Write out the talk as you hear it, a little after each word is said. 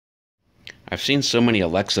I've seen so many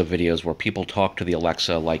Alexa videos where people talk to the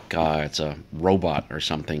Alexa like it's a robot or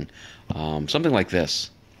something. Something like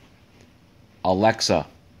this. Alexa,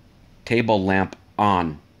 table lamp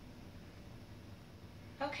on.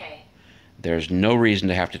 Okay. There's no reason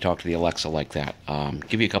to have to talk to the Alexa like that.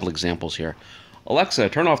 Give you a couple examples here. Alexa,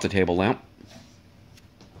 turn off the table lamp.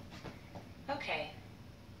 Okay.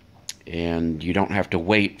 And you don't have to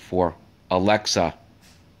wait for Alexa,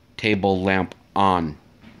 table lamp on.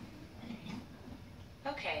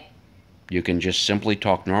 Okay. You can just simply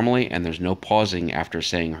talk normally, and there's no pausing after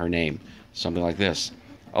saying her name. Something like this.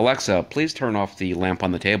 Alexa, please turn off the lamp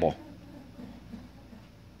on the table.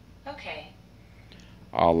 Okay.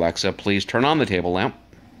 Alexa, please turn on the table lamp.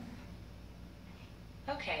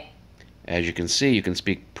 Okay. As you can see, you can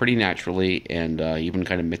speak pretty naturally and even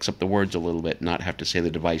kind of mix up the words a little bit, not have to say the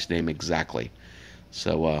device name exactly.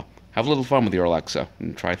 So have a little fun with your Alexa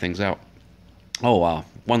and try things out. Oh,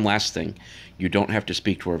 one last thing. You don't have to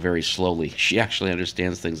speak to her very slowly. She actually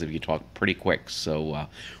understands things if you talk pretty quick. So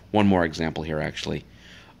one more example here, actually.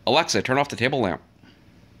 Alexa, turn off the table lamp.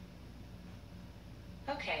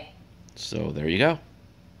 Okay. So there you go.